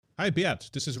Hi, Beat.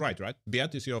 This is right?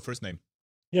 Beat is your first name.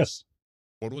 Yes,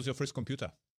 What was your first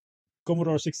computer?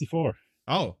 Commodore 64.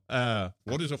 Oh,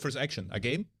 what is your first action? A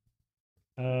game?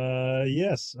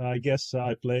 Yes, I guess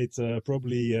I played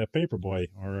probably Paperboy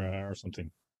or something.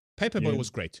 Paperboy Yeah.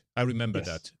 was great. I remember Yes.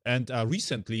 that. And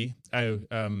recently, there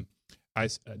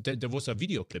was a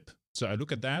video clip. So I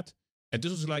look at that, and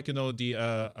this was like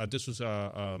this was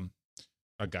a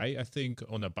guy, I think,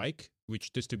 on a bike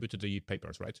which distributed the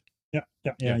papers, right?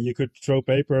 Yeah. You could throw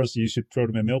papers. You should throw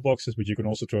them in mailboxes, but you can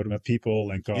also throw them at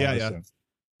people and Yeah, cars. yeah.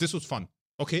 This was fun.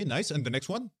 Okay, nice. And the next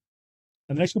one?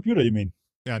 And the next computer, you mean?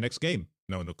 Yeah, next game.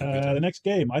 No computer. The next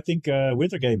game, I think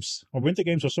Winter Games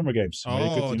or Summer Games. Oh,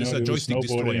 you could, this is a do joystick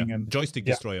destroyer. snowboarding and Joystick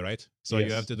yeah. destroyer, right? So Yes.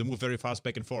 you have to move very fast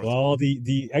back and forth. Well,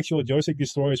 the actual joystick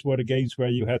destroyers were the games where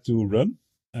you had to run,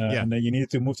 Yeah. and then you needed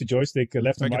to move the joystick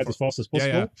left Back and and right forth. as fast as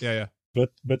possible. Yeah.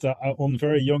 But on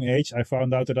very young age, I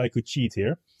found out that I could cheat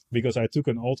here because I took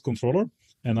an old controller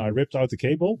and I ripped out the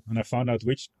cable and I found out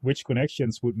which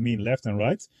connections would mean left and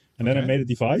right. And then I Okay. made a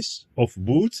device of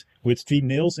wood with 3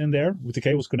 nails in there with the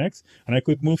cables connect. And I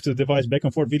could move the device back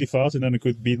and forth really fast. And then I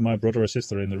could beat my brother or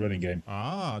sister in the running game.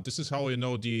 This is how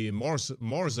the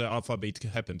Morse alphabet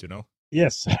happened,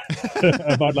 Yes,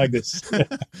 about like this.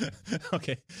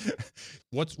 Okay.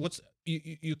 What's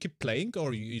you keep playing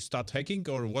or you start hacking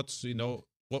or what's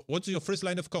your first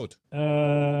line of code?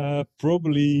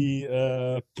 Probably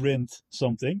print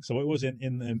something. So it was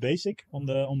in BASIC on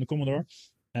the Commodore,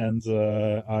 and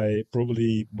I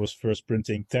probably was first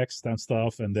printing text and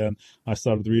stuff, and then I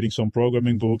started reading some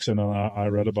programming books, and then I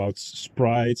read about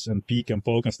sprites and peek and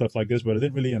poke and stuff like this, but I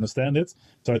didn't really understand it.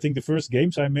 So I think the first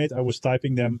games I made, I was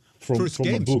typing them from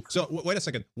a book. So wait a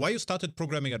second. Why you started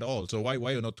programming at all? So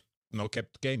why you not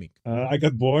kept gaming? I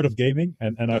got bored of gaming,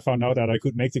 and I found out that I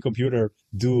could make the computer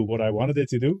do what I wanted it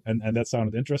to do, and that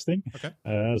sounded interesting. Okay.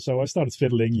 So I started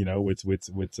fiddling,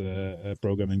 with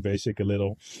programming BASIC a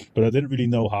little, but I didn't really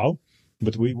know how.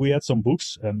 But we had some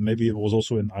books, and maybe it was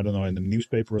also in the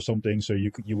newspaper or something. So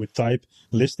you would type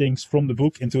listings from the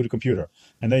book into the computer,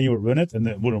 and then you would run it, and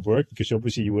it wouldn't work because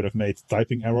obviously you would have made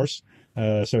typing errors.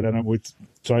 So then I would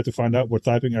try to find out what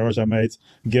typing errors I made,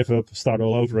 give up, start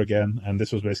all over again, and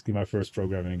this was basically my first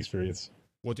programming experience.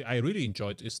 What I really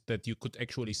enjoyed is that you could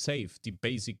actually save the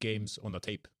basic games on a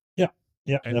tape.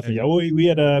 Yeah, And- definitely. We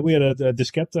had a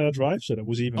diskette drive, so that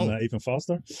was even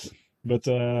faster. But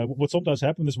what sometimes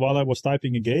happened is while I was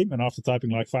typing a game, and after typing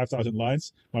like 5,000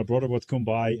 lines, my brother would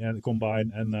combine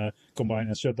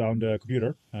and shut down the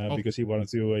computer because he wanted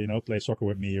to play soccer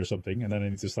with me or something, and then I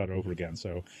need to start over again.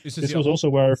 So this was also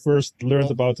where I first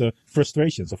learned about the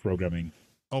frustrations of programming.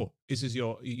 You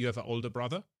have an older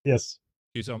brother? Yes.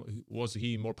 Was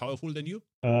he more powerful than you?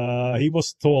 He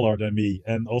was taller than me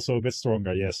and also a bit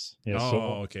stronger. Yes.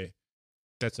 Okay.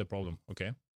 That's a problem.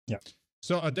 Okay. Yeah.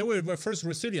 So there were first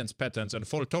resilience patterns and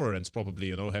fault tolerance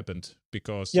probably happened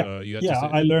because you had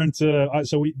I learned.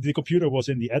 The computer was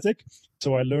in the attic,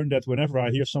 so I learned that whenever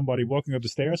I hear somebody walking up the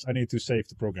stairs, I need to save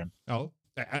the program. Oh.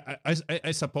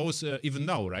 I suppose even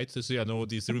now, right? So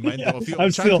this reminder of your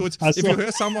I'm childhood. Still, if you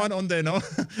hear someone on there,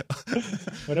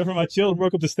 whenever my children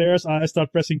walk up the stairs, I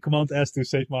start pressing Command S to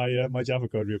save my Java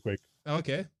code real quick.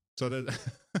 Okay, so that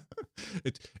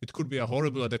it could be a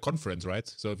horrible at a conference, right?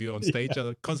 So if you're on stage,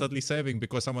 constantly saving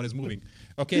because someone is moving.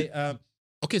 Okay,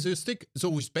 So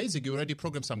with BASIC, you already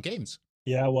programmed some games.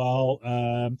 Yeah, well,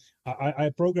 I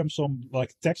programmed some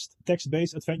like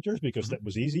text-based adventures because that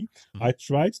was easy. Mm-hmm. I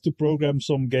tried to program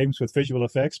some games with visual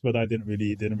effects, but I didn't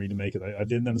really make it. I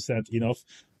didn't understand enough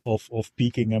of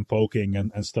peeking and poking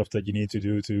and stuff that you need to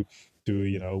do to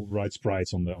write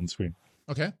sprites on the screen.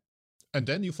 Okay, and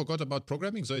then you forgot about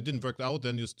programming, so it didn't work out.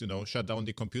 Then you shut down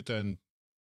the computer and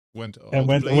went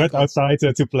outside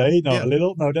to play. A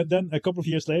little. No, then a couple of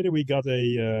years later we got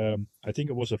I think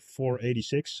it was a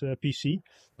 486 PC.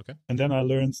 Okay. And then I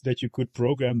learned that you could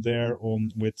program there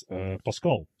with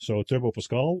Pascal, so Turbo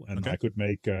Pascal, and I could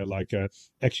make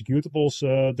executables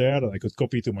there that I could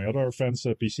copy to my other friends'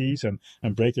 PCs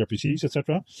and break their PCs,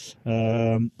 etc.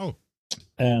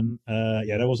 And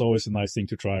that was always a nice thing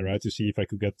to try, right? To see if I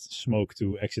could get Smoke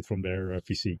to exit from their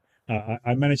PC.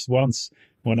 I managed once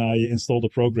when I installed a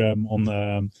program on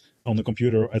the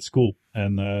computer at school,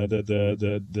 and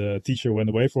the teacher went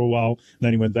away for a while.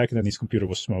 Then he went back, and then his computer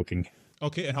was smoking.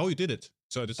 Okay, and how you did it?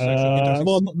 So this is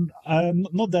actually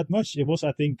not that much. It was,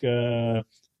 I think, a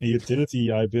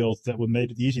utility I built that would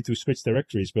make it easy to switch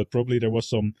directories, but probably there was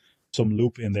some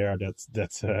loop in there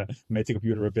that made the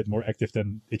computer a bit more active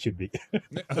than it should be.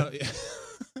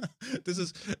 This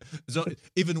is so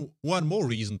even one more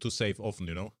reason to save often,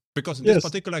 Because in this Yes.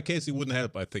 particular case, it wouldn't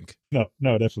help, I think. No,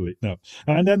 definitely no.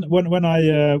 And then when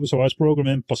I so I was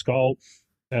programming Pascal,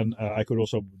 and I could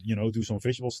also do some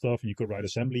visual stuff, and you could write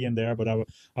assembly in there. But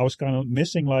I was kind of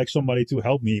missing like somebody to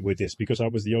help me with this because I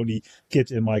was the only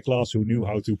kid in my class who knew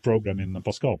how to program in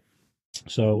Pascal.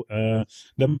 So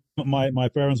then my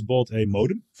parents bought a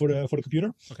modem for the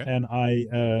computer, Okay. and I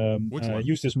Which one?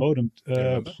 used this modem Do you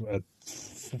remember?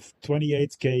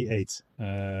 28K8.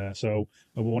 So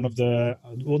one of the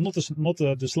not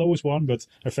the slowest one, but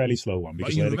a fairly slow one. But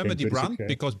Because you later remember the came brand? 26K.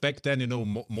 Because back then,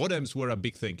 modems were a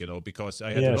big thing, because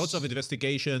I had Yes. lots of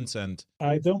investigations and...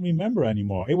 I don't remember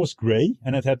anymore. It was gray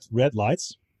and it had red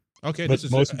lights. Okay, But this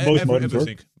is most modems were.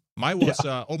 everything. Mine was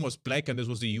almost black, and this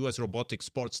was the US Robotics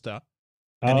Sportstar.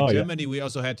 And in Oh, yeah. Germany, we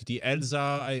also had the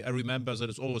Elsa. I remember that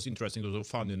it's always interesting. It was a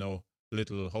fun,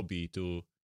 little hobby to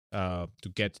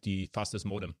get the fastest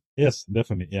modem. Yes,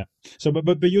 definitely. Yeah. So,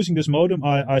 but using this modem,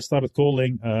 I started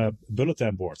calling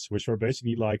bulletin boards, which were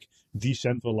basically like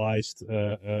decentralized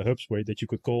hubs that you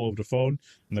could call over the phone,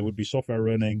 and there would be software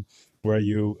running where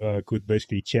you could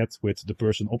basically chat with the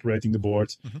person operating the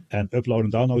board and upload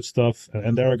and download stuff.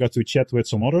 And there I got to chat with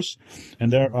some others,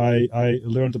 and there I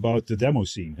learned about the demo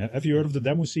scene. Have you heard of the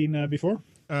demo scene before?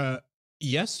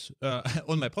 Yes,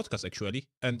 on my podcast actually,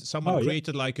 and someone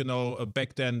created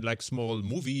back then like small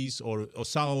movies or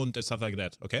sound and stuff like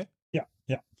that. Okay.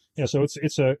 Yeah. So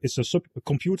it's a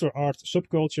computer art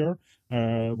subculture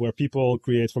where people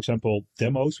create, for example,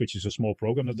 demos, which is a small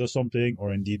program that does something,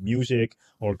 or indeed music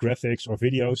or graphics or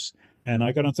videos. And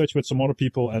I got in touch with some other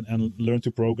people and learned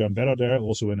to program better there,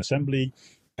 also in assembly.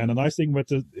 And the nice thing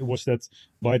with it was that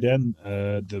by then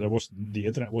the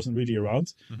internet wasn't really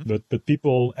around, but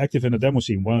people active in the demo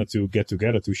scene wanted to get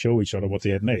together to show each other what they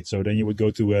had made. So then you would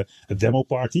go to a demo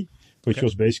party, which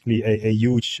was basically a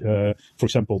huge, for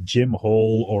example, gym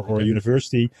hall or a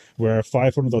university where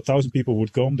 500 or 1,000 people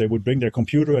would come. They would bring their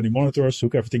computer and the monitors,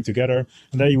 hook everything together,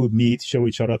 and then you would meet, show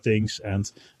each other things,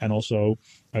 and also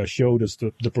show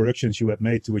the productions you had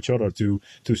made to each other to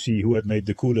see who had made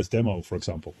the coolest demo, for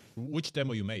example. Which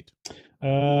demo you made?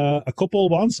 A couple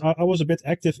ones. I was a bit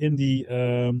active in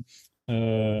the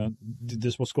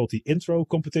this was called the intro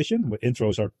competition, where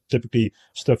intros are typically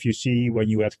stuff you see when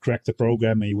you had cracked the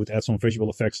program and you would add some visual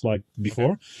effects like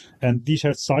before. And these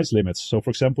had size limits. So for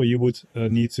example, you would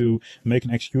need to make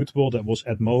an executable that was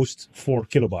at most 4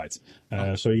 kilobytes.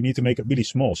 So you need to make it really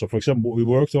small. So for example, what we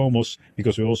worked on was,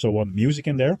 because we also want music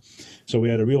in there, so we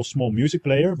had a real small music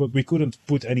player, but we couldn't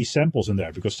put any samples in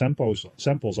there because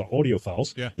samples are audio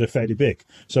files. Yeah. They're fairly big.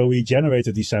 So we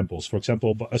generated these samples. For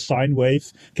example, a sine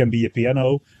wave can be a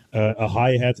piano. A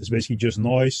hi-hat is basically just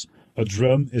noise. A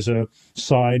drum is a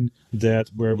sign that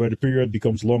where the period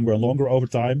becomes longer and longer over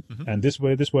time. And this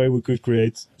way we could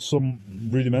create some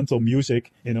rudimental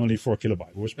music in only 4 kilobytes.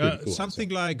 It was pretty cool. Something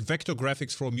like vector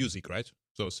graphics for music, right?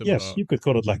 So similar. Yes, you could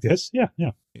call it like this. Yeah.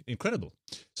 Incredible.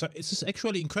 So this is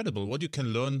actually incredible what you can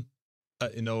learn,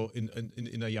 in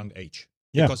a young age.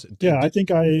 Yeah. Because I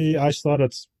think I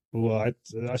started. Well,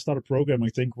 I started programming,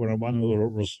 I think, when I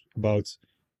was about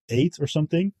 8 or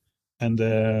something, and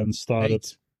then started.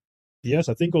 8? Yes,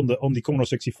 I think on the Commodore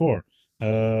 64.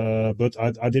 But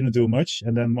I didn't do much.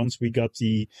 And then once we got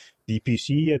the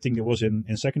PC, I think it was in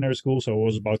secondary school, so I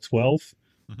was about 12.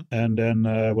 And then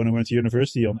when I went to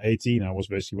university on 18, I was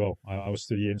basically, I was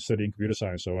studying computer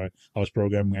science, so I was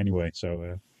programming anyway.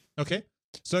 So okay.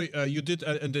 So you did,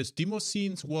 and this demo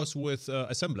scenes was with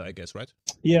assembler, I guess, right?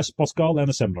 yes, Pascal and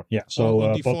assembler. Yeah. So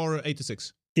on the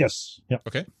 486. Yes. Yeah.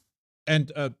 Okay.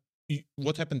 And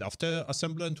what happened after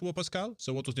assembler and Turbo Pascal?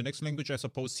 So what was the next language? I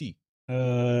suppose C.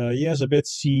 Yes, a bit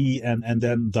C, and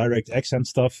then DirectX and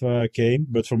stuff came.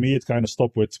 But for me, it kind of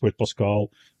stopped with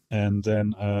Pascal. And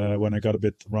then when I got a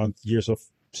bit around years of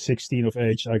 16 of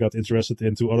age, I got interested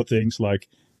into other things like,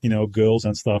 girls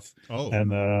and stuff. Oh.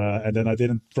 And then I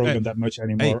didn't program that much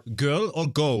anymore. Hey, girl or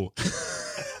go?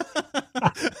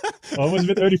 I was a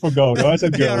bit early for Go. No, I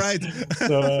said girls. Yeah, right.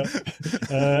 So,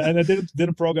 and I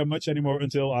didn't program much anymore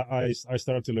until I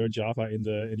started to learn Java in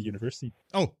the university.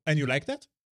 Oh, and you like that?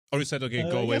 Or you said, okay,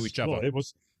 go away with Java? Well,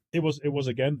 it was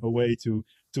again a way to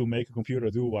make a computer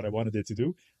do what I wanted it to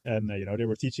do. And they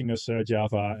were teaching us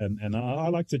Java, and I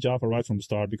liked the Java right from the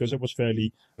start because it was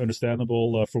fairly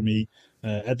understandable for me.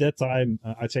 At that time,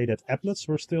 I'd say that applets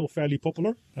were still fairly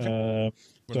popular. Okay.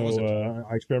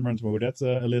 I experimented with that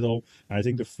a little. I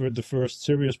think the first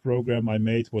serious program I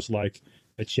made was like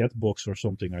a chat box or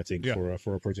something, I think, for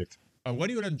a project. When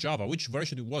you learned Java, which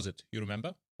version was it? You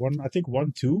remember? I think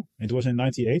 1.2. It was in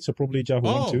 98, so probably Java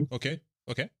 1.2.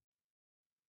 Okay.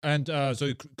 And so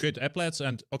you create applets,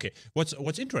 and okay,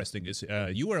 what's interesting is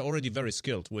you were already very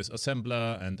skilled with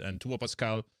assembler and Turbo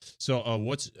Pascal. So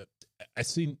I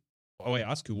think I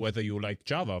ask you whether you like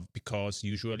Java, because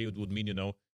usually it would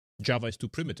mean Java is too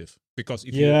primitive, because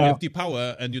if you have the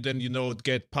power and you then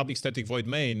get public static void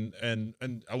main, and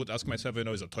I would ask myself,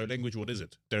 is it a toy language? What is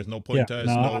it? There's no pointers,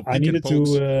 no pick and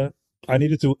pokes. I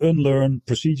needed to unlearn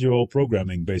procedural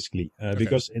programming, basically,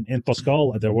 because in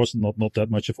Pascal there was not that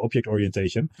much of object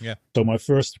orientation. Yeah. So my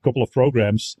first couple of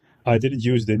programs, I didn't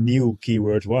use the new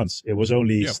keyword once. It was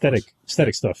only static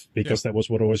stuff, because that was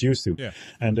what I was used to. Yeah.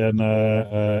 And then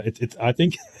I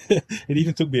think it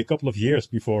even took me a couple of years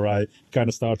before I kind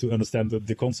of started to understand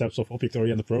the concepts of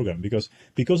object-oriented programming, because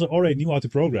I already knew how to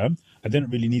program. I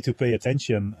didn't really need to pay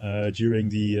attention during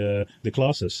the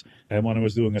classes. And when I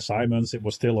was doing assignments, it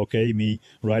was still okay me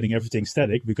writing everything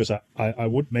static, because I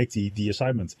would make the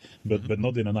assignment, but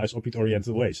not in a nice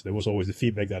object-oriented way. So there was always the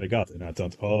feedback that I got, and I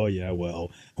thought, oh yeah,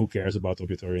 well, who cares about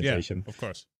object orientation? Yeah, of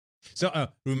course. So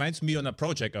reminds me on a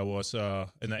project I was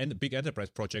in a big enterprise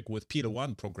project with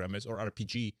PL1 programmers or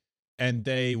RPG, and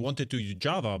they wanted to use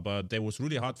Java, but it was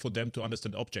really hard for them to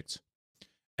understand objects.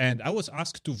 And I was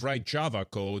asked to write Java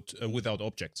code without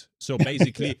objects. So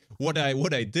basically, what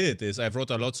I did is I wrote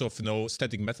a lots of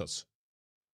static methods,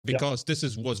 because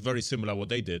this was very similar what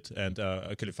they did. And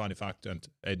a kind of funny fact, and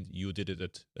you did it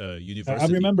at university.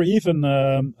 I remember even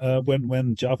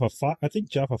when Java 5, I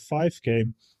think Java 5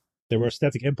 came, there were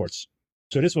static imports.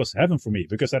 So this was heaven for me,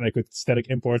 because then I could static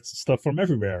import stuff from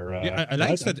everywhere. I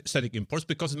like static imports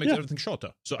because it makes everything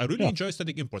shorter. So I really enjoy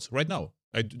static imports right now.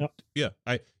 But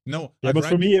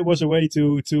for me, it was a way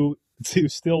to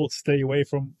still stay away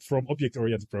from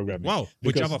object-oriented programming. Wow,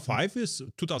 but Java 5 is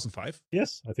 2005?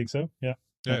 Yes, I think so. Yeah.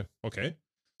 Okay.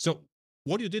 So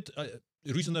what you did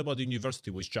recently about the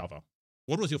university with Java?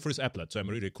 What was your first applet? So I'm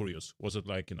really curious. Was it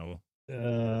like Quake?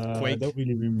 I don't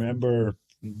really remember.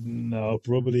 No,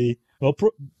 probably. Well,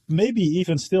 maybe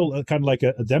even still kind of like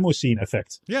a demo scene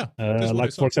effect. Yeah.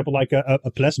 Like, for example, like a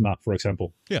plasma, for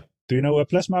example. Yeah. Do you know a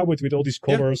plasma with all these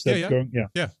colors that's going?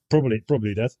 Yeah. Probably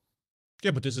that. Yeah,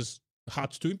 but this is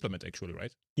hard to implement, actually,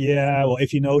 right? Yeah, well,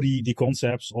 if you know the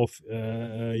concepts of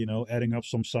adding up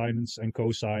some sines and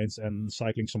cosines and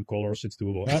cycling some colors, it's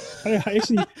doable. I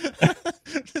actually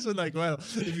listen, like, well,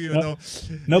 if you know.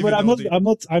 No, but I'm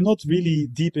not really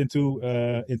deep into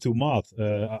math.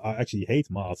 I actually hate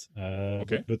math.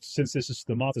 Okay. But since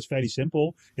the math is fairly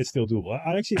simple, it's still doable.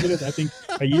 I actually did it, I think,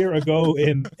 a year ago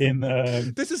in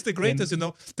this is the greatest,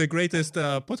 the greatest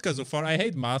podcast so far. I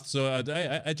hate math, so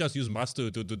I just use math to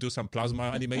do some plasma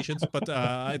animations, but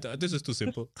this is too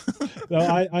simple. No,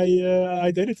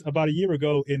 I did it about a year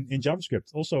ago in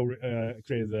JavaScript. Also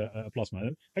created a plasma.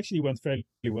 It actually went fairly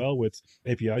well with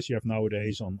APIs you have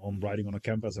nowadays on writing on a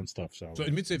canvas and stuff. So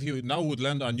it means if you now would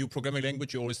learn a new programming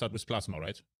language, you always start with Plasma,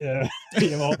 right? Yeah.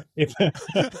 Well, if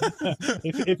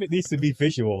it needs to be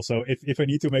visual, so if I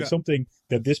need to make something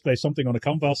that displays something on a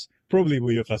canvas, probably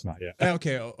will use Plasma. Yeah.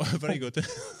 Okay. Very good.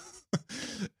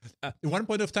 At one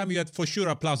point of time, you had for sure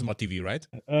a Plasma TV, right?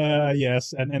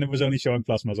 Yes, and it was only showing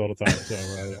plasmas all the time. So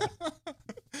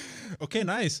Okay,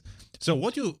 nice. So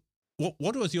what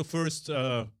was your first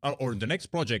or the next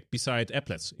project beside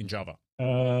applets in Java?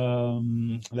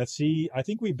 Let's see. I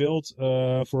think we built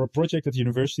for a project at the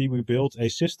university. We built a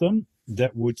system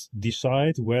that would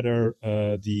decide whether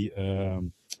the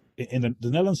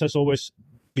Netherlands has always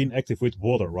been active with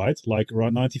water, right? Like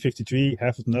around 1953,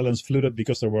 half of the Netherlands flooded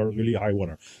because there were really high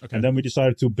water. Okay. And then we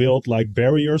decided to build like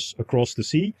barriers across the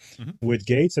sea with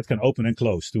gates that can open and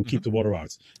close to keep the water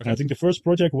out. Okay. And I think the first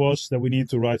project was that we needed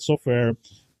to write software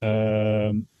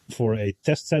for a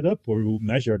test setup where we would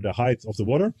measure the height of the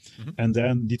water and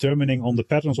then determining on the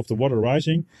patterns of the water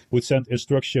rising would send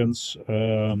instructions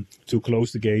to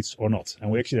close the gates or not.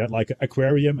 And we actually had like an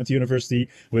aquarium at the university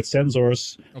with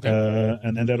sensors. Okay.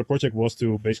 And then the project was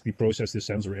to basically process the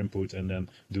sensor input and then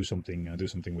do something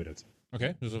with it.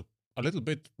 Okay. So a little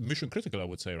bit mission critical, I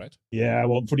would say, right? Yeah,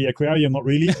 well, for the aquarium, not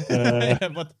really.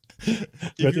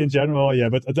 But in general, yeah.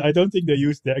 But I don't think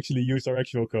they actually used our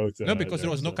actual code. No, because there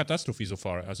was no catastrophe so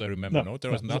far, as I remember. No, there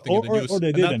was nothing in the news. Or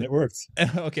they did, and it worked.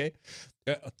 Okay.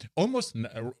 Almost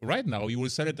right now, you will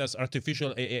sell it as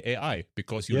artificial AI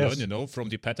because you learn, from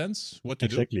the patterns what to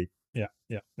do. Exactly. Yeah.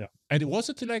 And was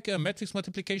it like a matrix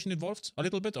multiplication involved a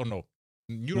little bit or no?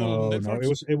 No,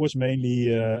 it was mainly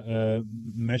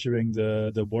measuring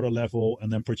the water level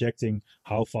and then projecting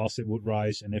how fast it would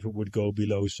rise and if it would go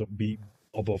be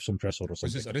above some threshold or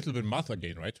something. This is a little bit math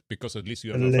again, right? Because at least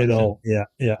you have a little,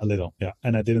 a little.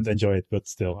 And I didn't enjoy it, but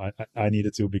still, I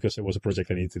needed to because it was a project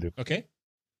I needed to do. Okay.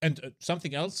 And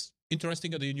something else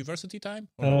interesting at the university time?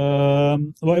 Well,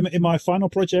 in my final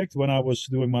project, when I was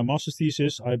doing my master's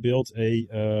thesis, I built a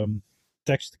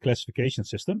text classification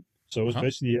system. So it was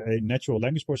basically a natural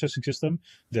language processing system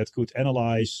that could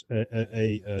analyze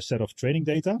a set of training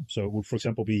data. So it would, for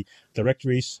example, be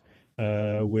directories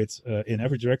with in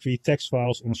every directory text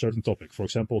files on a certain topic. For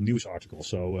example, news articles.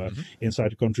 So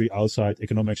inside the country, outside,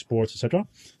 economics, sports, etc.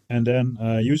 And then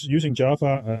using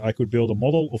Java, I could build a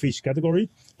model of each category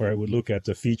where I would look at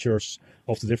the features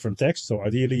of the different texts. So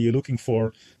ideally, you're looking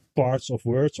for parts of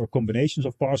words or combinations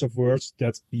of parts of words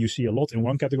that you see a lot in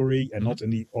one category and not in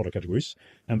the other categories.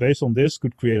 And based on this,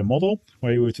 could create a model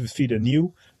where you would feed a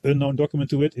new unknown document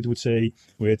to it. It would say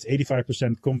with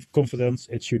 85% confidence,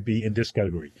 it should be in this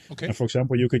category. Okay. And for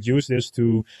example, you could use this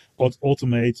to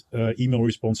automate email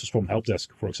responses from help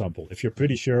desk, for example. If you're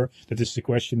pretty sure that this is a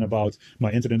question about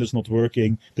my internet is not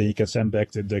working, then you can send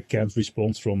back the canned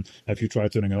response from have you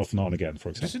tried turning it off and on again, for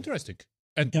example. That's interesting.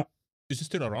 And yeah. Is it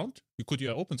still around? You could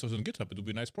open source on GitHub. It would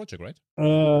be a nice project, right?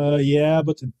 Yeah,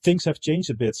 but things have changed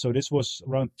a bit. So this was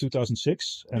around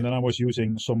 2006, and then I was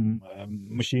using some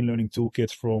machine learning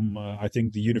toolkit from I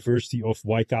think the University of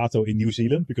Waikato in New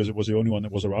Zealand because it was the only one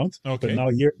that was around. Okay. But now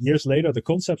years later, the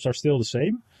concepts are still the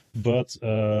same, but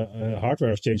hardware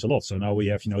has changed a lot. So now we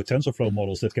have TensorFlow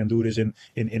models that can do this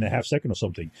in a half second or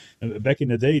something. Back in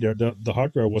the day, the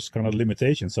hardware was kind of a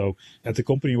limitation. So at the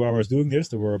company where I was doing this,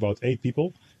 there were about 8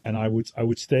 people, and I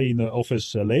would stay in the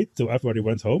office late till everybody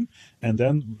went home, and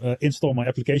then install my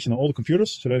application on all the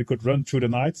computers so that it could run through the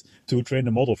night to train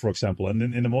the model, for example. And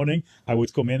then in the morning, I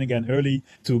would come in again early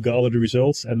to gather the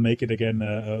results and make it again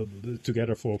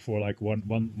together for like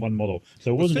one model.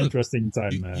 So it was an interesting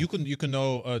time. You can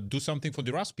now do something for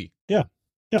the Raspi. Yeah.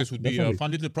 Yeah, this would be a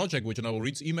fun little project which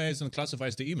reads emails and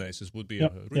classifies the emails. This would be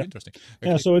really interesting. Actually.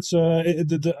 Yeah, so it's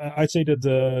I'd say that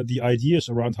the ideas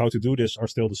around how to do this are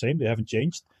still the same. They haven't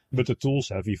changed, but the tools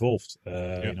have evolved.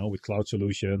 With cloud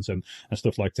solutions and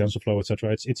stuff like TensorFlow,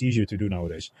 etc. It's easier to do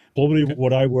nowadays. Probably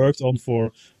what I worked on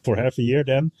for half a year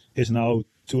then is now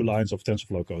 2 lines of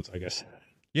TensorFlow code, I guess.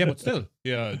 Yeah, but still,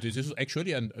 this is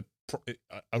actually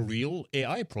a real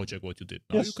AI project. What you did.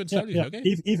 Now you can sell it.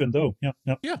 Okay. Even though,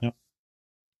 yeah.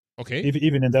 Okay.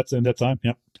 Even in that time,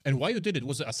 yeah. And why you did it?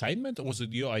 Was it assignment or was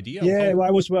it your idea? Yeah, well,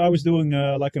 I was doing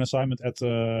like an assignment at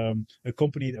a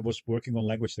company that was working on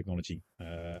language technology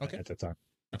at that time.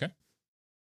 Okay.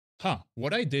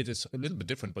 What I did is a little bit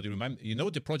different, but you know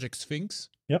the project Sphinx?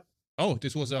 Yeah. Oh,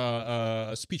 this was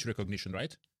a speech recognition,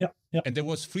 right? Yeah. And there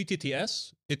was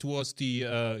FreeTTS. It was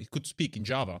you could speak in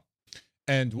Java.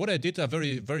 And what I did, a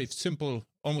very, very simple,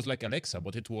 almost like Alexa,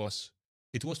 but it was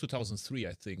 2003,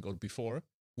 I think, or before.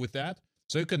 With that,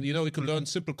 so you can learn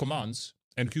simple commands,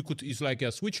 and it's like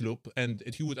a switch loop, and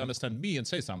you would understand me and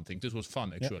say something. This was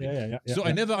fun, actually. So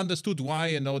I never understood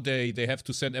why they have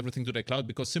to send everything to the cloud,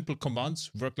 because simple commands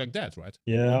work like that, right?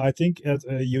 Yeah, I think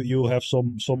you have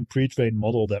some pre-trained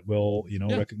model that will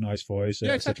recognize voice,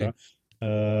 etc.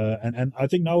 And I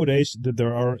think nowadays that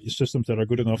there are systems that are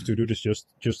good enough to do this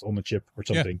just on a chip or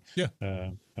something. Yeah.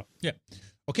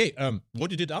 Okay.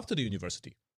 What you did after the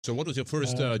university? So what was your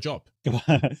first job?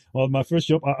 Well, my first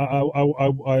job,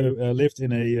 I lived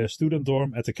in a student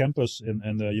dorm at the campus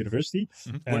in the university.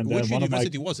 Mm-hmm. And which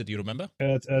university was it? Do you remember?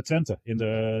 At Twente, in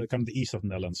the kind of the east of the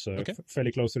Netherlands,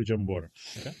 fairly close to the German border.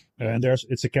 Okay. And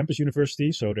it's a campus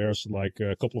university, so there's like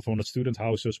a couple of 100 student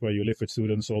houses where you live with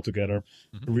students all together.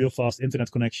 Mm-hmm. Real fast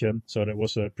internet connection, so that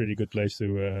was a pretty good place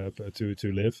to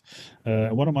live.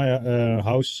 One of my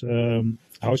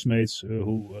housemates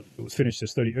who finished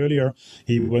his study earlier,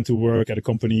 he went to work at a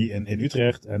company in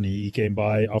Utrecht, and he came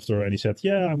by after and he said,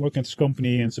 I'm working at this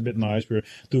company and it's a bit nice. We're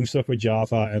doing stuff with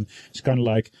Java, and it's kind of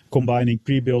like combining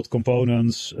pre-built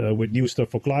components with new stuff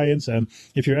for clients. And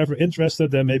if you're ever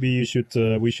interested, then maybe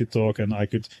we should talk and I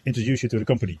could introduce you to the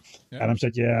company. Yeah. And I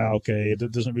said, okay,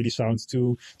 that doesn't really sound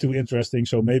too interesting.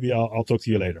 So maybe I'll talk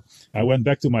to you later. I went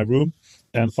back to my room,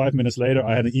 and 5 minutes later,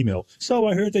 I had an email. So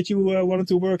I heard that you wanted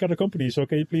to work at a company. So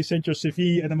can you please send your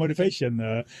CV and a motivation?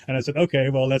 And I said, okay,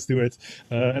 well, let's do it.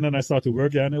 And then I started to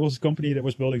work there. And it was a company that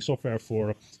was building software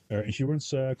for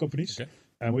insurance companies. Okay.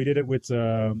 And we did it with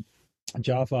Java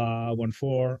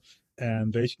 1.4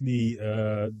 and basically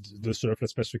the servlet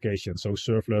specification. So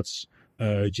servlets,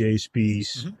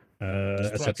 JSPs,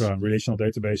 etc. Relational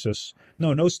databases.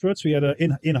 No struts. We had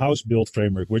an in-house build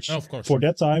framework, which for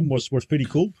that time was pretty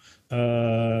cool.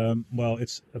 Well,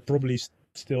 it's probably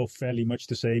still fairly much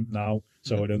the same now.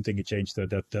 So I don't think it changed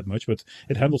that much. But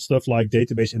it handled stuff like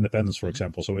database independence, for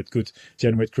example. So it could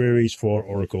generate queries for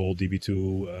Oracle,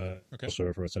 DB2,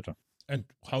 Server, etc. And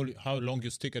how long you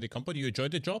stick at the company? You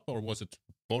enjoyed the job, or was it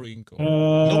boring? Or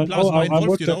No plasma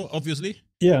involved, obviously.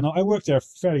 Yeah, no, I worked there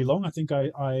fairly long. I think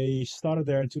I started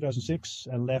there in 2006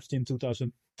 and left in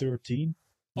 2013.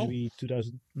 Maybe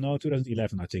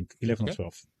 2011, I think. 11 or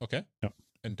 12. Okay. Yeah.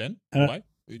 And then? Why?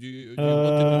 You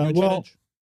wanted a new challenge?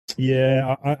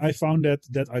 Yeah, I found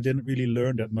that I didn't really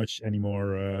learn that much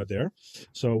anymore there.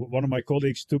 So one of my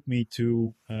colleagues took me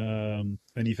to an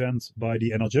event by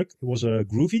the NLJUG. It was a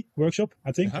Groovy workshop,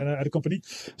 I think, at a company.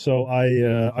 So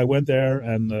I went there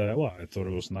and I thought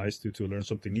it was nice to learn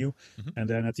something new. And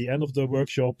then at the end of the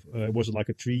workshop, it was like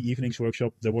a 3 evenings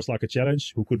workshop. There was like a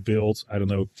challenge who could build, I don't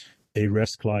know, a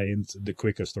REST client the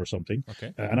quickest or something.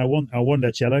 Okay. And I won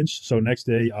that challenge. So next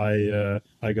day I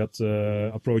got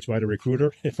approached by the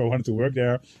recruiter if I wanted to work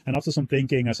there. And after some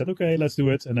thinking, I said, okay, let's do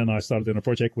it. And then I started in a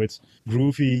project with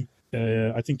Groovy,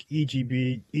 I think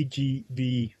EGB3,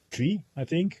 I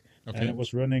think. Okay. And it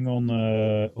was running on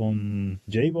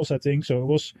JBoss, I think. So it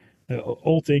was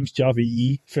all things Java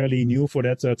EE, fairly new for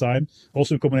that time.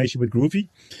 Also in combination with Groovy.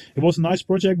 It was a nice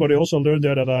project, but I also learned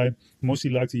there that I mostly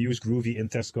like to use Groovy in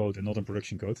test code and not in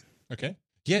production code. Okay.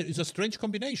 Yeah, it's a strange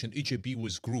combination, EJB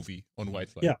with Groovy on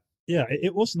WildFly. Yeah,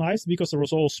 it was nice because there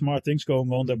was all smart things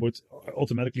going on that would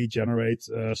automatically generate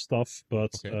stuff.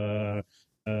 But for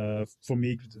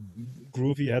me,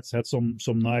 Groovy had some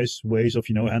nice ways of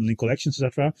handling collections,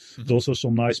 etc. But also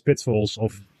some nice pitfalls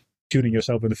of shooting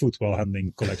yourself in the foot while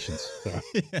handling collections. So.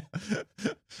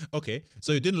 Okay,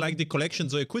 so you didn't like the collection,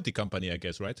 so you quit the company, I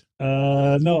guess, right?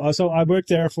 No, so I worked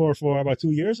there for about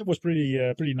 2 years. It was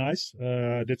pretty nice.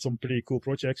 Did some pretty cool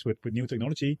projects with new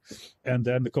technology, and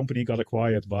then the company got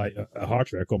acquired by a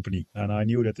hardware company, and I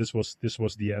knew that this was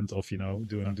the end of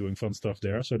doing fun stuff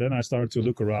there. So then I started to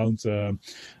look around. I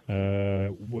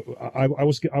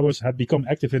had become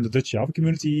active in the Dutch Java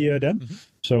community then,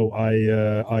 so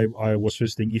I was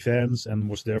visiting events and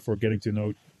was therefore getting to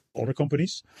know other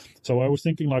companies. So I was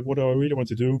thinking, like, what do I really want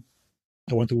to do?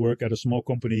 I want to work at a small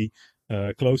company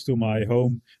close to my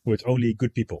home with only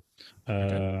good people.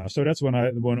 So that's when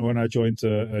I joined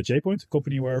JPoint, a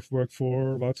company where I've worked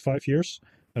for about 5 years.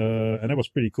 And that was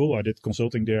pretty cool. I did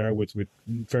consulting there with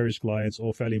various clients,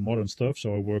 all fairly modern stuff.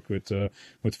 So I worked with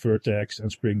Vertex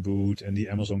and Spring Boot and the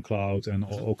Amazon Cloud and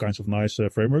all kinds of nice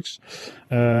frameworks.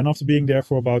 And after being there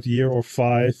for about a year or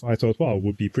 5, I thought, wow, it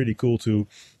would be pretty cool to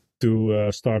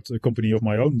start a company of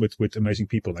my own with amazing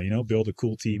people and build a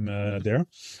cool team there.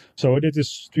 So I did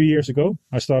this 3 years ago.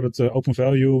 I started Open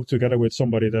Value together with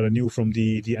somebody that I knew from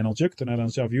the NLJUG, the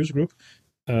Netherlands Java User Group.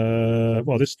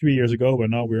 This is 3 years ago,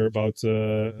 and now we're about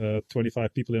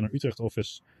 25 people in our Utrecht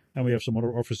office, and we have some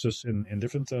other offices in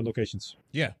different locations.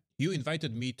 Yeah, you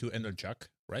invited me to NLJUG,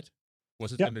 right?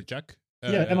 Was it NLJUG?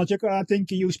 NLJUG, I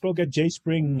think you spoke at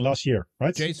JSpring last year,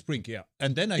 right? JSpring, yeah.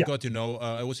 And then I got,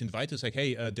 I was invited, like,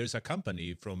 hey, there's a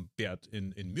company from Beat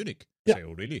in Munich. Yeah. I say,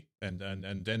 oh, really? And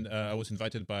then I was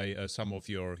invited by some of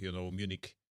your,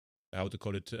 Munich, how to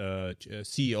call it,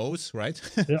 CEOs, right?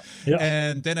 Yeah.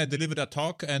 And then I delivered a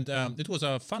talk, and it was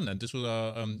fun. And this was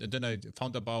and then I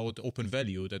found about Open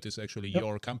Value, that is actually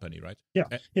your company, right?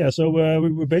 Yeah. So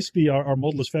we basically our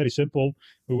model is very simple.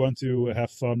 We want to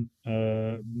have fun,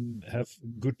 have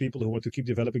good people who want to keep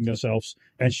developing themselves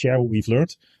and share what we've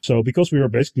learned. So because we were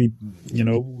basically,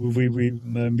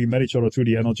 we met each other through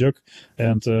the NLJUG,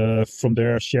 and from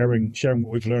there sharing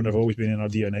what we've learned have always been in our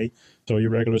DNA. So you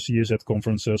regularly see us at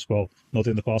conferences. Well, not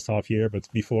in the past half year, but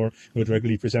before, we would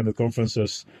regularly present at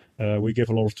conferences. We give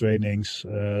a lot of trainings,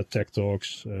 tech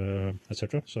talks,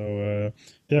 etc. So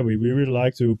we really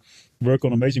like to work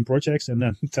on amazing projects and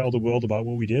then tell the world about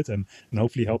what we did and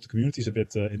hopefully help the communities a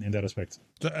bit in that aspect.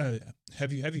 So,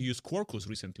 have you used Quarkus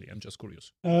recently? I'm just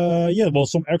curious.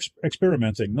 Some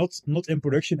experimenting, not in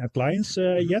production at clients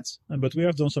yet, but we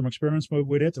have done some experiments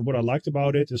with it. And what I liked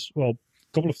about it is, a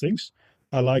couple of things.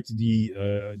 I liked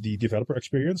the developer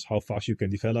experience, how fast you can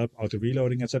develop, auto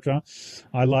reloading, etc.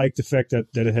 I like the fact that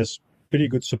it has pretty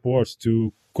good support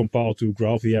to compile to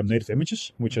GraalVM native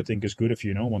images, which I think is good if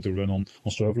you want to run on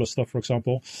serverless stuff, for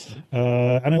example.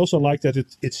 And I also like that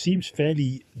it seems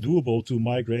fairly doable to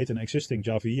migrate an existing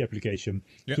Java EE application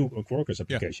to a Quarkus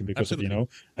application because of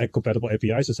compatible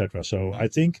APIs, etc. So I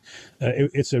think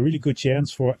it's a really good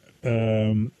chance for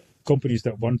companies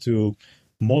that want to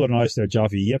modernize their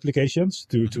Java EE applications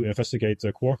to investigate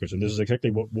Quarkus. And this is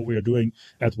exactly what we are doing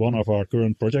at one of our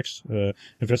current projects,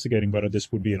 investigating whether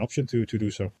this would be an option to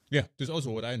do so. Yeah, this is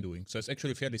also what I'm doing. So it's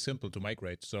actually fairly simple to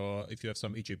migrate. So if you have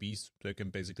some EJBs, they can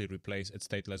basically replace at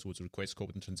stateless with request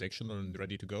code and transactional and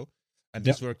ready to go. And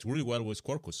this worked really well with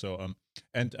Quarkus. So,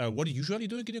 what are you usually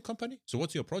doing in your company? So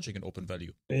what's your project in Open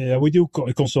Value? Yeah, we do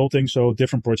consulting, so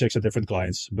different projects at different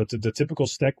clients. But the typical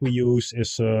stack we use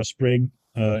is Spring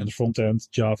in the front end,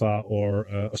 Java or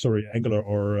Angular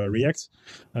or React.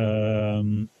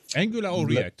 Angular or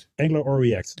React? Angular or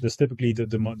React. That's typically the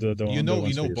you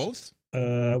know both?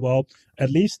 Well,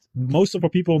 at least most of our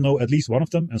people know at least one of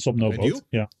them, and some know both. You?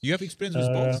 Yeah. You have experience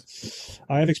with both?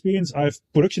 I have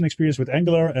production experience with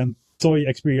Angular and toy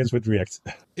experience with React.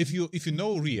 If you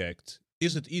know React,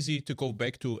 is it easy to go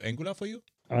back to Angular for you?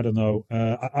 I don't know.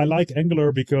 I like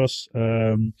Angular because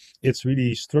it's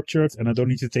really structured and I don't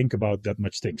need to think about that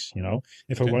much things.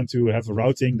 If I want to have a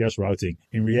routing, there's routing.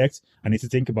 In React, I need to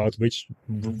think about which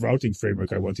routing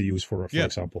framework I want to use for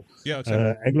example. Yeah,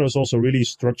 exactly. Angular is also really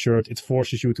structured. It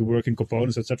forces you to work in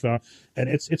components, etc. And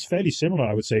it's fairly similar,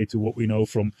 I would say, to what we know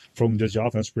from the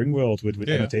Java and Spring world with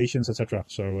annotations, etc.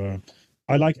 So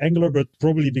I like Angular, but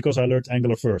probably because I learned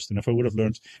Angular first. And if I would have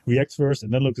learned React first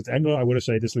and then looked at Angular, I would have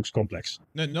said this looks complex.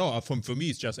 No, for me,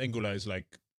 it's just Angular is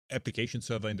like application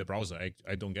server in the browser.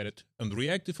 I don't get it. And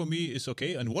React for me is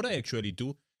okay. And what I actually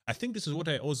do, I think this is what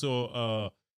I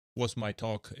also was my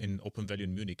talk in Open Value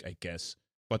in Munich, I guess.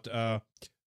 But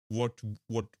what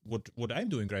I'm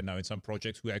doing right now in some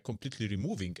projects, we are completely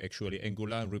removing actually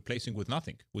Angular and replacing with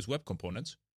nothing, with web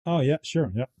components. Oh yeah,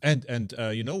 sure, yeah. And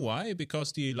you know why?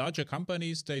 Because the larger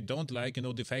companies, they don't like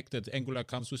the fact that Angular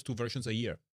comes with 2 versions a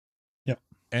year. Yeah.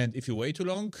 And if you wait too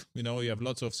long, you have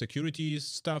lots of security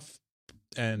stuff,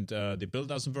 and the build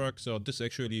doesn't work. So this is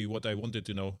actually what I wanted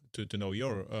to know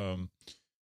your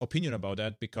opinion about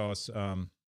that, because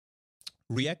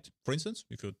React, for instance,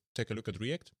 if you take a look at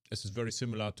React, this is very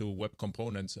similar to web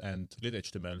components and lit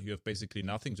HTML. You have basically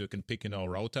nothing, so you can pick in our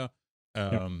router.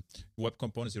 Web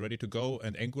components are ready to go,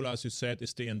 and Angular, as you said,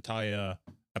 is the entire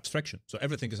abstraction. So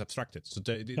everything is abstracted. So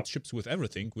it ships with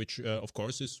everything, which of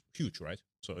course is huge, right?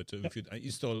 So if you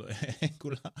install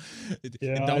Angular, it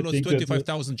downloads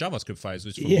 25,000 JavaScript files.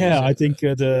 Which I think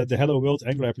the Hello World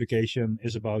Angular application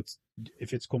is about,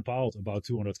 if it's compiled, about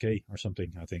 200K or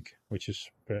something, I think, which is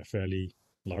fairly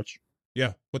large.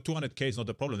 Yeah, but 200K is not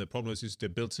the problem. The problem is the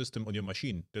build system on your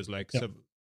machine. There's like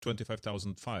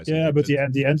 25,000 files. Yeah, but the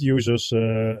end users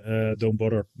don't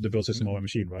bother the build system on a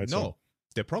machine, right? No,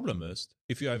 the problem is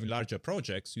if you have larger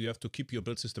projects, you have to keep your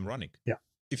build system running. Yeah.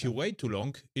 If you wait too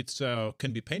long, it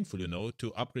can be painful,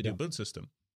 to upgrade your build system.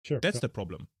 Sure. That's the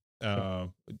problem.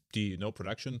 The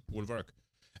production will work.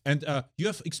 And you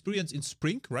have experience in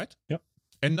Spring, right? Yeah.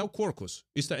 And now Quarkus.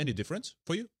 Is there any difference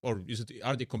for you, or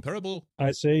are they comparable?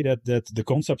 I'd say that the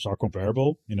concepts are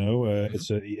comparable. It's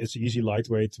an easy,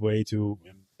 lightweight way to,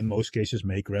 in most cases,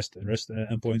 make REST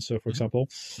endpoints. So, for example,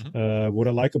 what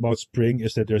I like about Spring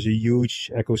is that there's a huge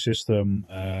ecosystem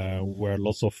where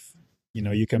lots of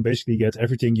you can basically get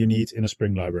everything you need in a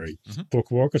Spring library. For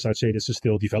Quarkus, I'd say this is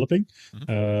still developing.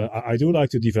 I do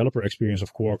like the developer experience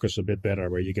of Quarkus a bit better,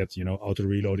 where you get, auto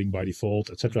reloading by default,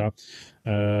 etc.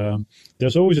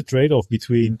 There's always a trade-off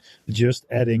between just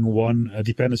adding one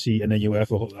dependency and then you have,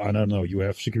 you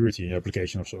have security in your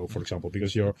application or so, for example,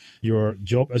 because your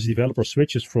job as a developer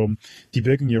switches from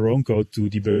debugging your own code to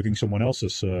debugging someone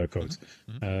else's code.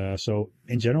 So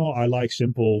in general, I like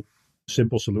simple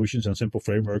solutions and simple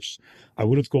frameworks. I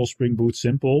wouldn't call Spring Boot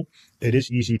simple. It is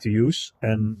easy to use,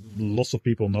 and lots of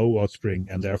people know about Spring,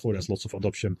 and therefore there's lots of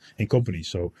adoption in companies.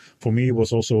 So for me,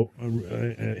 what's also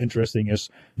interesting is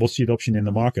what's the adoption in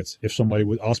the market. If somebody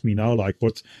would ask me now, like,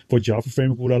 what Java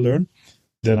framework would I learn?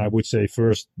 Then I would say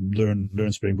first,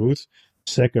 learn Spring Boot.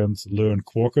 Second, learn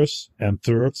Quarkus. And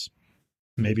third,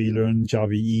 maybe learn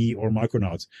Java EE or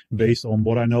Micronaut, based on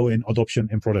what I know in adoption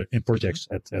in projects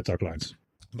at our clients.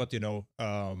 But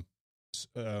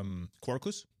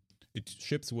Quarkus, it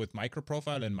ships with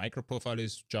microprofile, and microprofile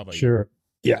is Java. Sure.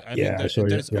 Yeah.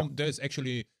 There's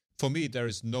actually, for me, there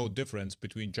is no difference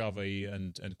between Java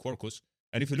and Quarkus.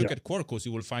 And if you look at Quarkus,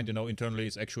 you will find, internally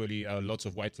it's actually lots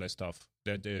of whitefly stuff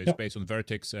that is based on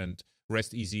Vertex and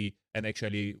REST Easy, and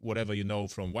actually whatever you know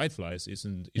from whiteflies is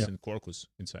in Quarkus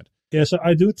inside. Yeah, so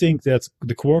I do think that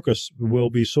the Quarkus will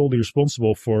be solely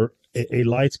responsible for a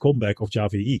light comeback of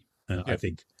Java EE. I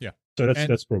think. Yeah. So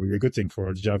that's probably a good thing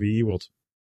for the Java EE world.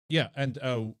 Yeah, and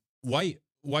why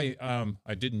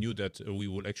I didn't knew that we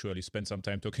will actually spend some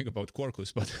time talking about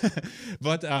Quarkus,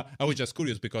 but I was just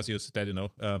curious because you said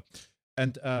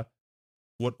and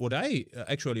what I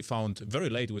actually found very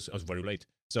late was very late.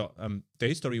 So the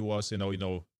history was,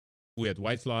 we had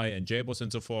Whitefly and JBoss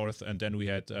and so forth, and then we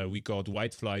got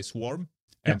Whitefly Swarm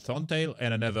and Thorntail,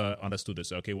 and I never understood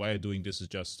this. Okay, why are you doing this? Is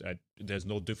just there's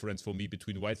no difference for me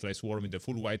between Whitefly Swarm and the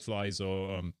full Whitefly,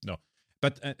 so no.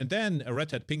 But and then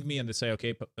Red Hat pinged me and they say,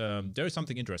 okay, there is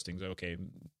something interesting. So, okay,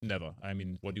 never. I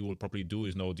mean, what you will probably do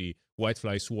is the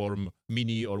Whitefly Swarm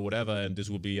Mini or whatever, and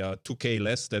this will be 2K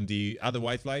less than the other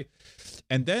Whitefly.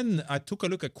 And then I took a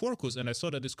look at Quarkus and I saw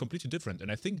that it's completely different.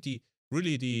 And I think the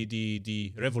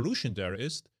revolution there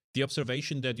is the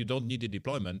observation that you don't need a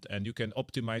deployment and you can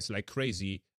optimize like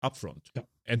crazy upfront. Yeah.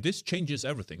 And this changes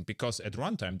everything because at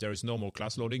runtime, there is no more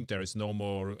class loading, there is no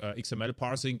more XML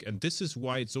parsing, and this is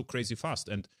why it's so crazy fast.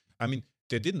 And I mean,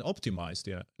 they didn't optimize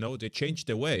there. No, they changed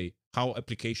the way how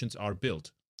applications are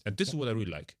built. And this is what I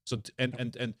really like. So,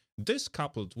 and this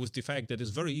coupled with the fact that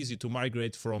it's very easy to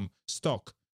migrate from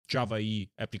stock Java EE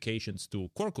applications to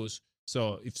Quarkus.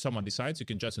 So if someone decides, you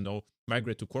can just,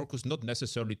 migrate to Quarkus, not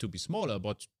necessarily to be smaller,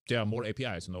 but there are more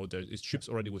APIs. It ships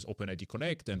already with OpenID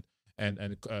Connect and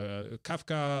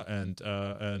Kafka and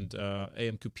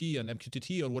AMQP and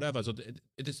MQTT or whatever. So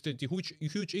it is the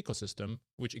huge ecosystem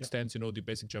which extends, the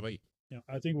basic Java EE. Yeah,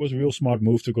 I think it was a real smart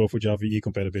move to go for Java EE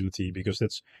compatibility because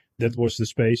that was the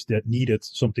space that needed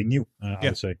something new, I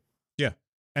would say. Yeah,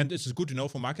 and this is good,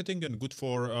 for marketing and good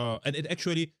for, and it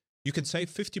actually, you can save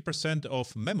 50%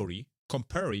 of memory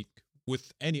comparing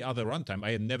with any other runtime.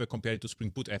 I have never compared it to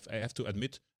Spring Boot. I have to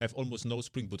admit, I have almost no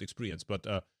Spring Boot experience. But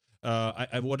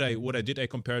what I did, I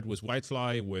compared with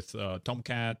Whitefly, with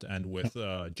Tomcat, and with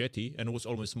Jetty, and it was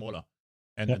almost smaller.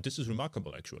 And this is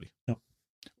remarkable, actually. Yeah.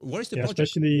 Where is the project?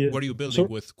 Especially, what are you building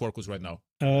with Quarkus right now?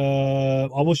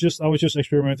 I was just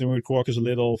experimenting with Quarkus a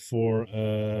little for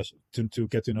to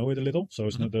get to know it a little. So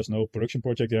there's no production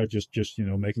project there. Just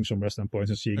making some REST endpoints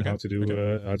and seeing how to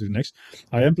do next.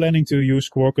 I am planning to use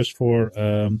Quarkus for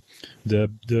a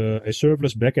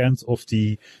serverless backend of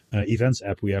the events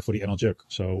app we have for the NLJUG.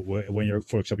 So when you're,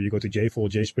 for example, you go to JFall,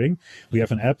 JSpring, we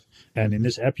have an app, and in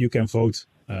this app you can vote.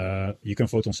 You can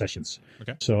vote on sessions.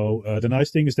 Okay. So the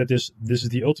nice thing is that this is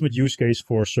the ultimate use case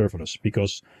for serverless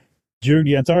because during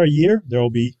the entire year, there will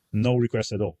be no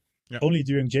requests at all. Yeah. Only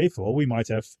during JFall, we might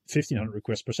have 1,500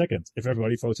 requests per second if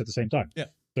everybody votes at the same time. Yeah.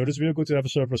 So it's really good to have a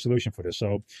serverless solution for this.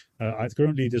 So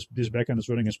currently, this backend is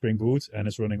running in Spring Boot and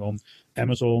it's running on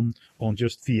Amazon on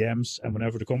just VMs. And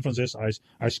whenever the conference is,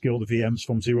 I scale the VMs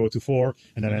from 0 to 4,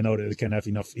 and then I know that it can have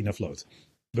enough load.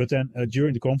 But then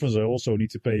during the conference, I also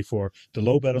need to pay for the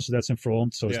load balancer that's in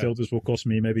front. So still, this will cost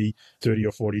me maybe $30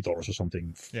 or $40 or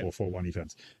something for one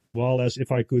event. While as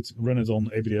if I could run it on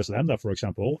AWS Lambda, for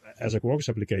example, as a Quarkus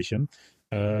application,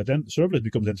 then serverless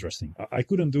becomes interesting. I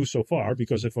couldn't do so far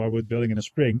because if I were building in a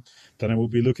Spring, then I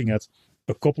would be looking at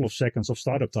a couple of seconds of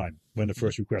startup time when the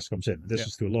first request comes in. This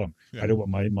is too long. I don't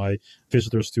want my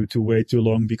visitors to wait too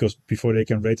long before they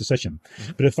can rate the session.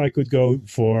 Mm-hmm. But if I could go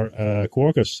for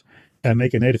Quarkus and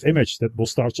make a native image that will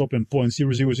start up in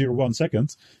 0.0001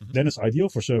 second, then it's ideal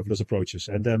for serverless approaches.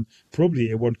 And then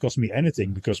probably it won't cost me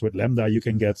anything because with Lambda you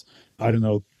can get,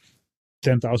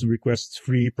 10,000 requests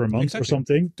free per month or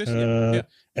something. And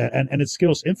it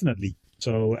scales infinitely.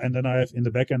 So, and then I have in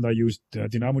the backend, I use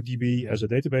DynamoDB as a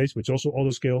database, which also auto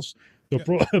scales. So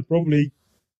probably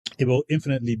it will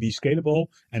infinitely be scalable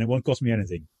and it won't cost me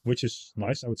anything, which is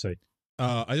nice, I would say.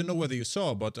 I don't know whether you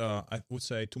saw, but I would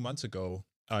say 2 months ago,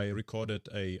 I recorded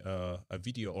a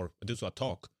video, or this was a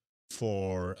talk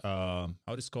for how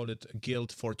is it called,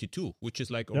 Guild 42, which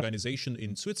is like organization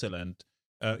in Switzerland,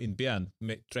 in Bern,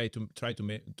 try to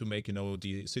make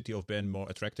the city of Bern more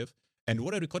attractive. And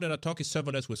what I recorded that talk is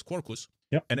serverless with Quarkus,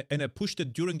 and I pushed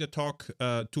it during the talk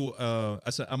to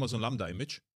as an Amazon Lambda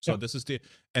image. So this is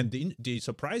the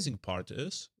surprising part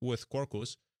is with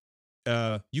Quarkus,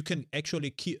 you can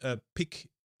actually pick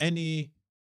any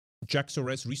JAX or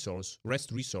REST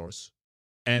resource,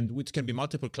 and which can be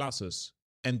multiple classes,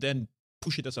 and then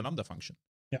push it as a Lambda function.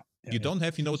 You don't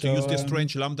have, to use this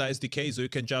strange Lambda SDK, so you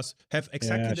can just have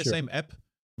exactly the same app,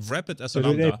 wrap it as a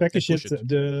Lambda.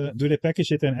 Do they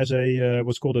package it then as a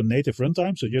what's called a native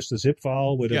runtime? So just a zip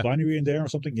file with a binary in there or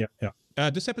something?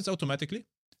 This happens automatically.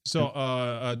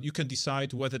 So you can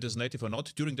decide whether it is native or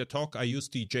not. During the talk, I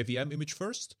used the JVM image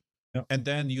first. And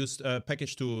then used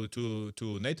package to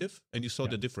native, and you saw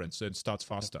the difference. It starts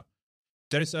faster.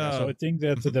 There is so I think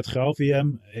that that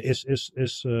GraalVM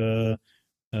is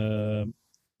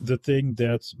the thing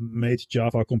that made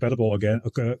Java compatible again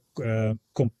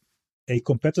a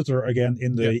competitor again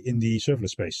in the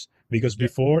serverless space, because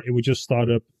before it would just start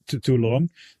up too long.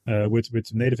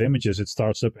 With native images, it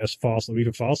starts up as fast or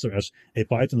even faster as a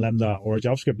Python Lambda or a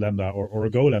JavaScript Lambda or a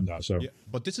Go Lambda. So,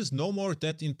 but this is no more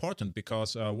that important,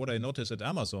 because what I noticed at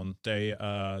Amazon, they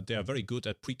are very good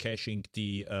at pre-caching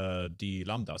the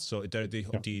Lambdas. So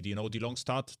the long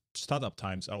startup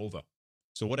times are over.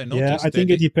 So what I noticed, I think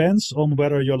it depends on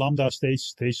whether your Lambda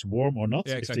stays warm or not.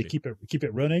 Yeah, exactly. If they keep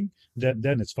it running,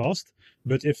 then it's fast.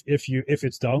 But if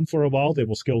it's down for a while, they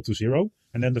will scale to 0,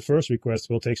 and then the first request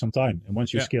will take some time. And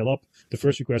once you scale up, the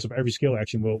first request of every scale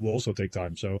action will also take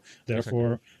time. So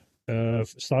therefore,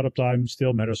 startup time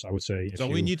still matters, I would say. So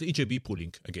we need EJB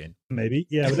pooling again. Maybe,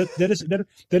 yeah, but that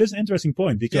is an interesting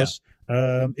point, because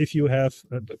if you have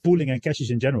pooling and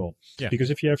caches in general, because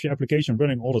if you have your application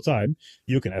running all the time,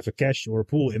 you can have a cache or a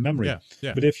pool in memory.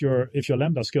 But if your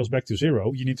Lambda scales back to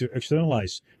 0, you need to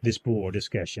externalize this pool or this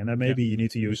cache, and then maybe you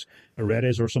need to use a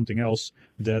Redis or something else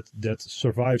that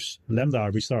survives Lambda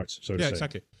restarts. So to say.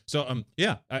 Exactly. So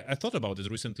I thought about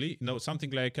it recently.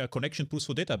 Something like connection pools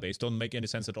for database don't make any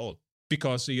sense at all,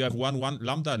 because you have one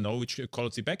Lambda node which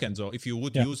calls the backend. So if you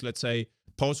would use, let's say,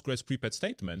 Postgres prepared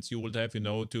statements, you would have, we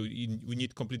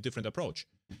need a completely different approach.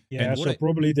 Yeah, so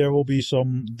probably there will be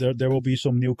some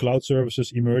new cloud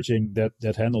services emerging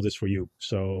that handle this for you.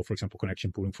 So, for example,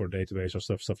 connection pooling for a database or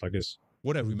stuff like this.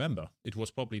 What I remember, it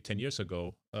was probably 10 years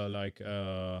ago. I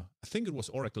think it was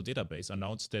Oracle Database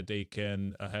announced that they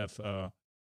can have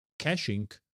caching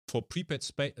for prepared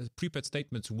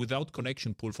statements without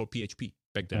connection pool for PHP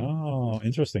back then. Oh,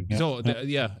 interesting. Yeah. So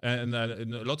and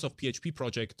lots of PHP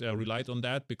projects relied on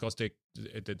that, because they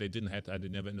didn't have, I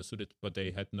never understood it, but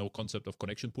they had no concept of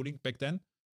connection pooling back then.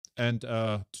 And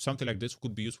something like this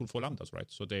could be useful for Lambdas, right?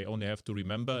 So they only have to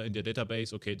remember in their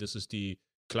database, okay, this is the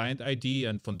client ID,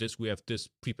 and from this we have this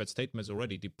prepared statements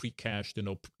already, the pre-cached,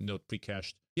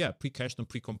 pre-cached and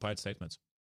pre-compiled statements.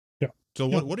 Yeah. So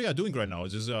what are you doing right now?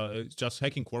 Is this just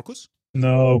hacking Quarkus?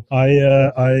 No,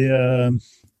 I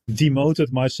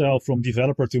demoted myself from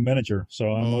developer to manager.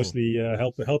 So I'm mostly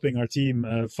helping our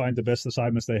team find the best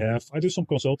assignments they have. I do some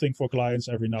consulting for clients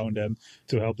every now and then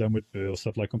to help them with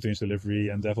stuff like continuous delivery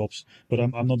and DevOps. But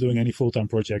I'm not doing any full-time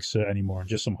projects anymore,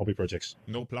 just some hobby projects.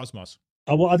 No Plasmas.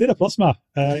 Well, I did a Plasma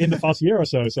in the past year or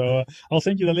so. So I'll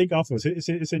send you the link afterwards. It's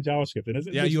in JavaScript.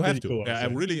 And you have to. Cool,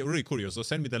 I'm really, really curious. So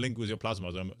send me the link with your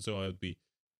Plasma. So I'd be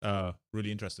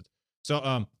really interested.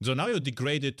 So now you're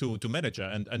degraded to manager,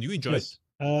 and you enjoy it.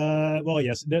 Well,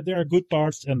 yes, there are good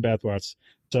parts and bad parts.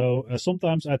 So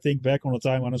sometimes I think back on the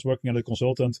time when I was working as a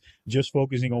consultant, just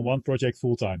focusing on one project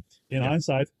full time. In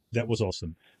hindsight, that was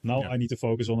awesome. Now I need to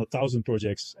focus on 1,000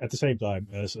 projects at the same time,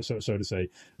 so to say,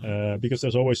 because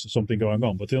there's always something going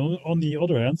on. But on the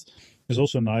other hand, it's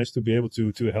also nice to be able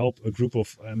to help a group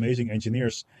of amazing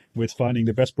engineers with finding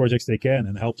the best projects they can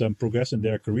and help them progress in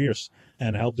their careers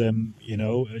and help them,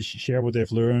 share what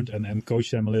they've learned and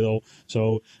coach them a little.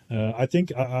 So I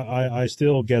think I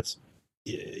still get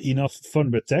enough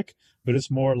fun with tech, but it's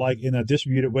more like in a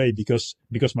distributed way because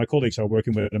my colleagues are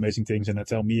working with amazing things and they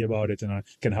tell me about it and I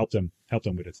can help them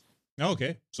with it.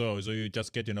 Okay, so you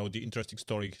just get the interesting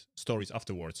stories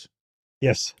afterwards.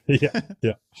 Yes,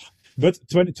 yeah. But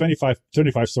 25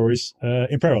 stories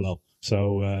in parallel,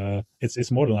 so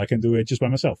it's more than I can do it just by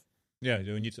myself. Yeah,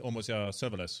 you need almost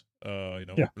serverless,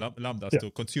 Lambdas to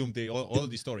consume all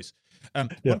these stories.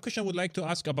 One question I would like to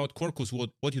ask about Quarkus,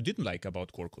 what you didn't like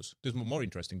about Quarkus. This is more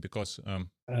interesting because...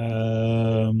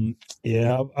 I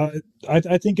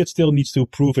think it still needs to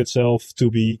prove itself to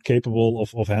be capable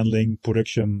of handling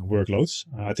production workloads.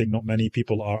 I think not many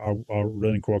people are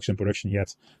running Quarkus in production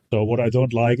yet. So what I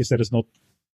don't like is that it's not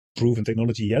proven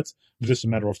technology yet, but it's a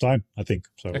matter of time, I think.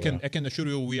 So I can assure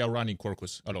you we are running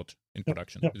Quarkus a lot in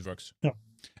production. It works. Yeah.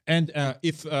 And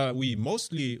if we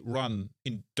mostly run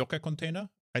in Docker container,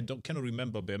 I cannot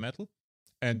remember bare metal,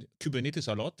 and Kubernetes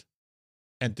a lot.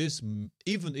 And this,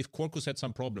 even if Quarkus had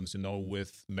some problems,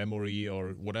 with memory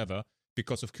or whatever,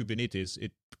 because of Kubernetes,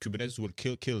 Kubernetes will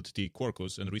killed the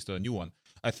Quarkus and restart a new one.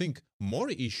 I think more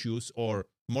issues or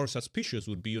more suspicious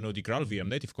would be, the GraalVM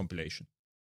native compilation.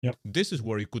 Yeah. This is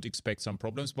where you could expect some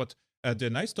problems. But the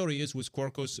nice story is with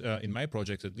Quarkus, in my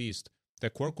project at least,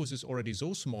 that Quarkus is already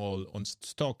so small on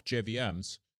stock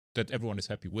JVMs that everyone is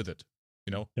happy with it.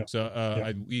 Yeah. So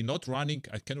we're not running.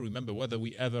 I can't remember whether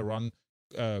we ever run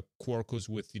Quarkus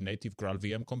with the native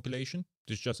GraalVM compilation.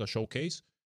 This is just a showcase,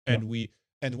 and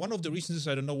one of the reasons is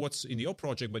I don't know what's in your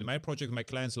project, but in my project, my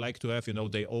clients like to have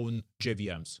their own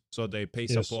JVMs, so they pay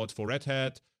support for Red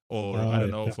Hat or I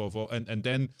don't know, yeah. and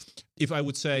then if I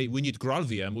would say we need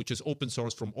GraalVM, which is open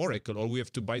source from Oracle, or we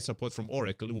have to buy support from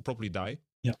Oracle, it will probably die.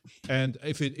 Yeah. And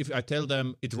if I tell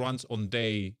them it runs on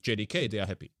day JDK, they are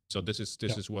happy. So this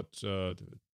is what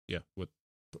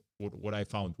what I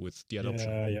found with the adoption.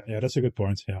 Yeah, that's a good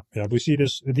point. Yeah. We see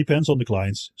this. It depends on the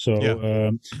clients. So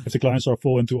if the clients are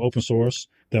full into open source,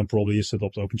 then probably it's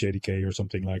adopt OpenJDK or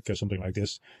something like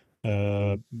this.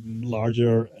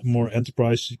 Larger, more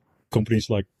enterprise companies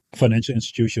like financial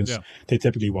institutions, they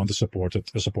typically want a supported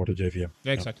JVM.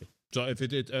 Yeah, exactly. So if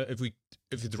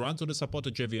it runs on a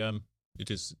supported JVM,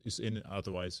 it is in.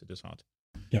 Otherwise, it is hard.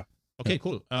 Yeah. Okay.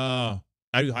 Cool.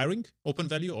 Are you hiring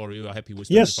OpenValue, or are you happy with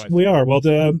 25? Yes, we are. Well,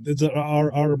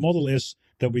 our model is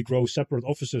that we grow separate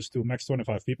offices to max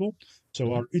 25 people.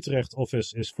 So our Utrecht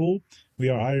office is full. We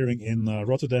are hiring in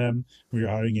Rotterdam. We are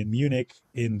hiring in Munich,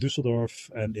 in Düsseldorf,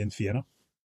 and in Vienna.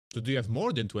 So do you have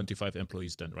more than 25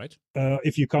 employees then, right?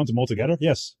 If you count them all together,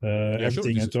 yes.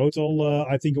 Everything in total,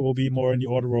 I think it will be more in the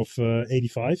order of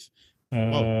 85.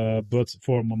 But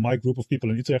for my group of people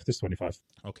in Utrecht is 25.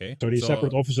 Okay. So these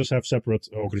separate offices have separate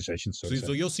organizations.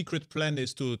 So your secret plan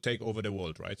is to take over the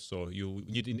world, right? So you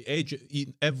need in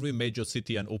every major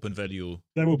city an OpenValue.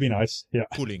 That would be nice. Yeah.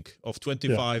 Pooling of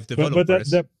 25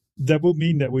 developers. But that would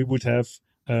mean that we would have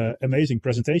amazing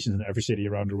presentations in every city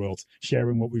around the world,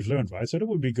 sharing what we've learned, right? So that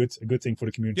would be a good thing for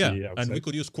the community. Yeah, and we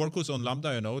could use Quarkus on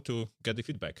Lambda, to get the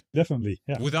feedback. Definitely,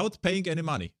 yeah. Without paying any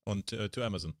money to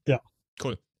Amazon. Yeah.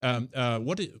 Cool.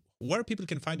 Where people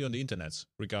can find you on the internet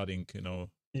regarding,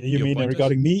 You mean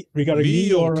regarding me? Regarding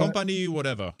me or company,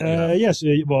 whatever. Yes.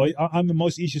 Well, I'm the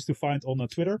most easiest to find on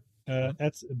Twitter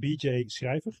at BJ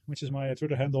Schrijver, which is my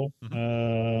Twitter handle.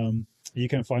 Mm-hmm. You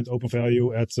can find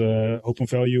OpenValue at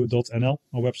openvalue.nl,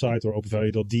 our website, or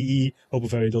openvalue.de,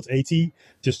 openvalue.at.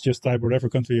 Just type whatever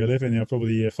country you live in, you'll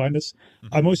probably find us.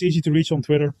 Mm-hmm. I'm most easy to reach on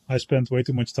Twitter. I spend way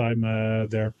too much time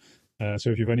there.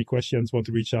 So if you have any questions, want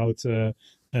to reach out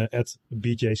at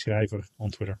BJ Schrijver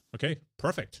on Twitter. Okay,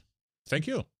 perfect. Thank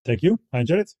you. Thank you. I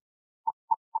enjoyed it.